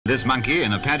This monkey,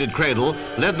 in a padded cradle,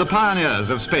 led the pioneers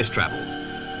of space travel.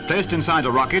 Placed inside a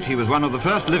rocket, he was one of the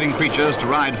first living creatures to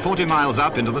ride 40 miles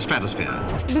up into the stratosphere.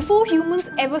 Before humans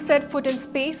ever set foot in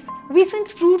space, we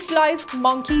sent fruit flies,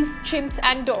 monkeys, chimps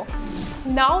and dogs.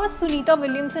 Now as Sunita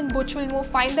Williams and Butch Wilmore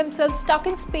find themselves stuck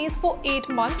in space for 8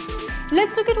 months,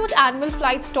 let's look at what animal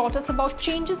flights taught us about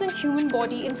changes in human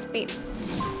body in space.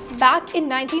 Back in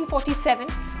 1947,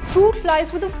 fruit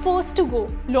flies were the first to go,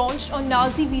 launched on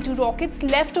Nazi V-2 rockets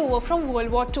left over from World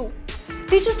War II.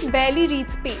 They just barely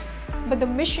reached space, but the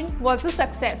mission was a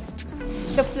success.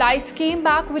 The flies came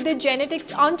back with their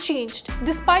genetics unchanged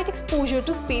despite exposure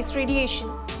to space radiation.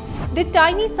 Their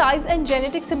tiny size and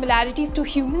genetic similarities to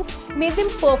humans made them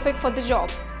perfect for the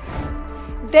job.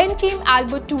 Then came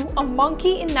Albert II, a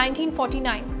monkey in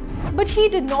 1949, but he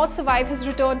did not survive his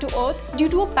return to Earth due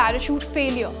to a parachute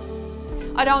failure.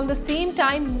 Around the same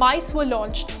time, mice were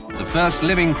launched. The first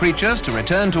living creatures to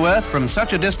return to Earth from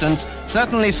such a distance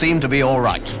certainly seem to be all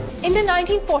right. In the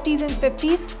 1940s and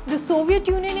 50s, the Soviet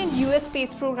Union and US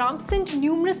space programs sent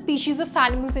numerous species of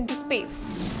animals into space.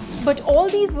 But all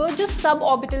these were just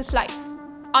suborbital flights.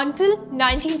 Until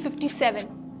 1957.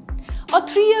 A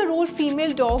 3-year-old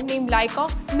female dog named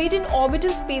Laika made an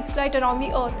orbital spaceflight around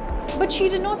the Earth, but she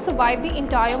did not survive the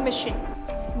entire mission.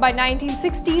 By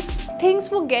 1960s, things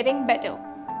were getting better.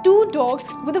 2 dogs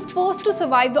were the first to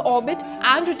survive the orbit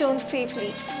and return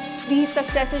safely. These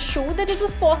successes show that it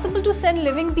was possible to send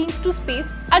living beings to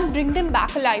space and bring them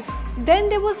back alive. Then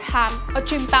there was Ham, a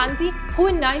chimpanzee who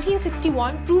in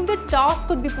 1961 proved that tasks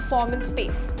could be performed in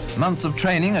space. Months of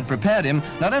training had prepared him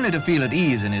not only to feel at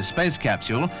ease in his space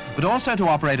capsule, but also to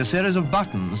operate a series of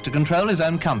buttons to control his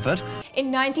own comfort.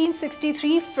 In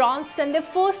 1963, France sent their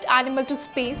first animal to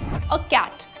space, a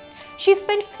cat. She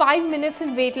spent 5 minutes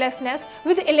in weightlessness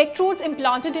with electrodes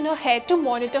implanted in her head to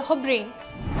monitor her brain.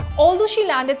 Although she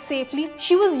landed safely,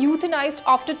 she was euthanized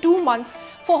after 2 months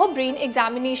for her brain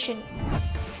examination.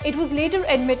 It was later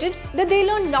admitted that they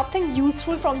learned nothing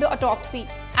useful from the autopsy,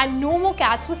 and no more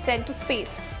cats were sent to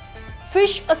space.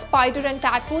 Fish, a spider and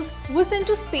tadpoles were sent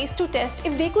to space to test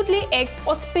if they could lay eggs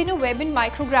or spin a web in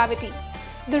microgravity.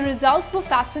 The results were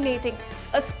fascinating.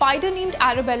 A spider named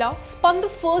Arabella spun the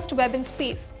first web in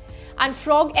space, and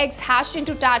frog eggs hatched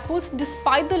into tadpoles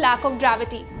despite the lack of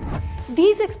gravity.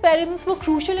 These experiments were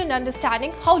crucial in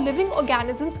understanding how living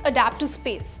organisms adapt to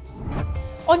space.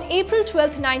 On April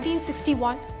 12,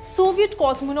 1961, Soviet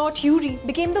cosmonaut Yuri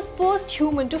became the first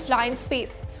human to fly in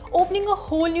space, opening a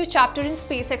whole new chapter in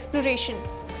space exploration.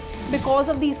 Because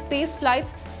of these space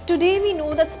flights, today we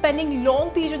know that spending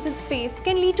long periods in space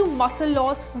can lead to muscle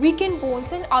loss, weakened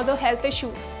bones and other health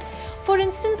issues. For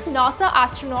instance, NASA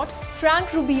astronaut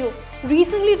Frank Rubio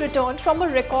recently returned from a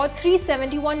record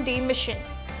 371-day mission.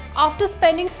 After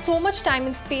spending so much time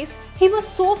in space, he was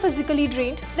so physically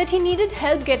drained that he needed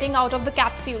help getting out of the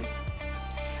capsule.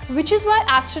 Which is why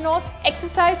astronauts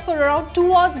exercise for around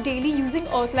 2 hours daily using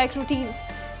Earth-like routines.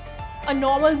 A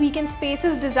normal week in space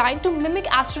is designed to mimic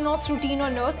astronauts' routine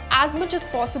on Earth as much as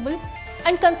possible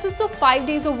and consists of 5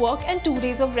 days of work and 2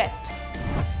 days of rest.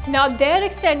 Now their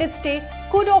extended stay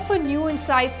could offer new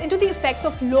insights into the effects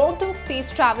of long-term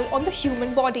space travel on the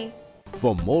human body.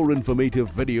 For more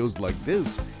informative videos like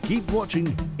this, keep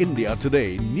watching India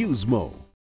Today News Mo.